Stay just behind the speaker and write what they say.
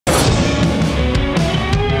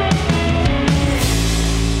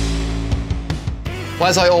Well,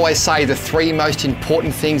 as I always say, the three most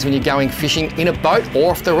important things when you're going fishing in a boat or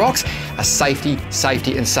off the rocks are safety,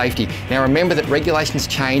 safety and safety. Now remember that regulations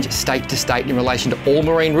change state to state in relation to all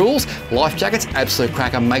marine rules. Life jackets, absolute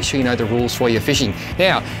cracker. Make sure you know the rules for your fishing.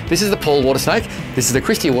 Now, this is the Paul Watersnake, this is the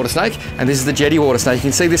Christie Watersnake, and this is the Jetty Watersnake. You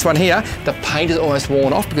can see this one here, the paint is almost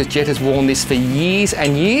worn off because Jet has worn this for years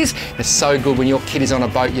and years. It's so good when your kid is on a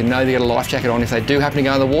boat, you know they get a life jacket on. If they do happen to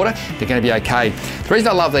go in the water, they're going to be okay. The reason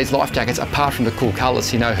I love these life jackets, apart from the cool colours,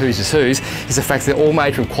 you know whose is whose, is the fact that they're all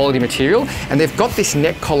made from quality material, and they've got this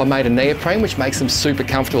neck collar made of neoprene, which makes them super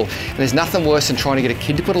comfortable. And there's nothing worse than trying to get a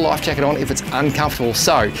kid to put a life jacket on if it's uncomfortable.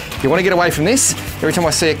 So, if you want to get away from this, every time I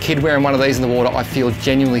see a kid wearing one of these in the water, I feel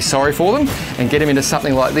genuinely sorry for them, and get them into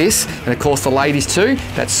something like this, and of course the ladies too,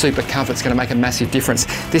 that super comfort's going to make a massive difference.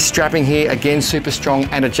 This strapping here, again, super strong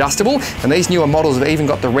and adjustable, and these newer models have even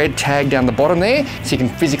got the red tag down the bottom there, so you can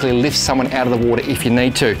physically lift someone out of the water if you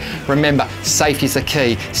need to. Remember, safety is the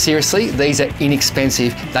key. Seriously, these are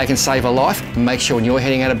inexpensive. They can save a life. Make sure when you're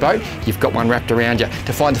heading out a boat, you've got one wrapped around you.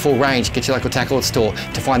 To find the full range, get your local Tackle World store.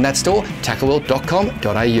 To find that store,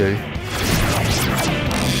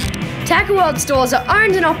 tackleworld.com.au. Tackle World stores are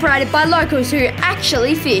owned and operated by locals who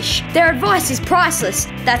actually fish. Their advice is priceless.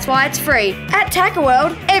 That's why it's free. At Tackle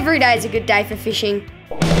World, every day is a good day for fishing.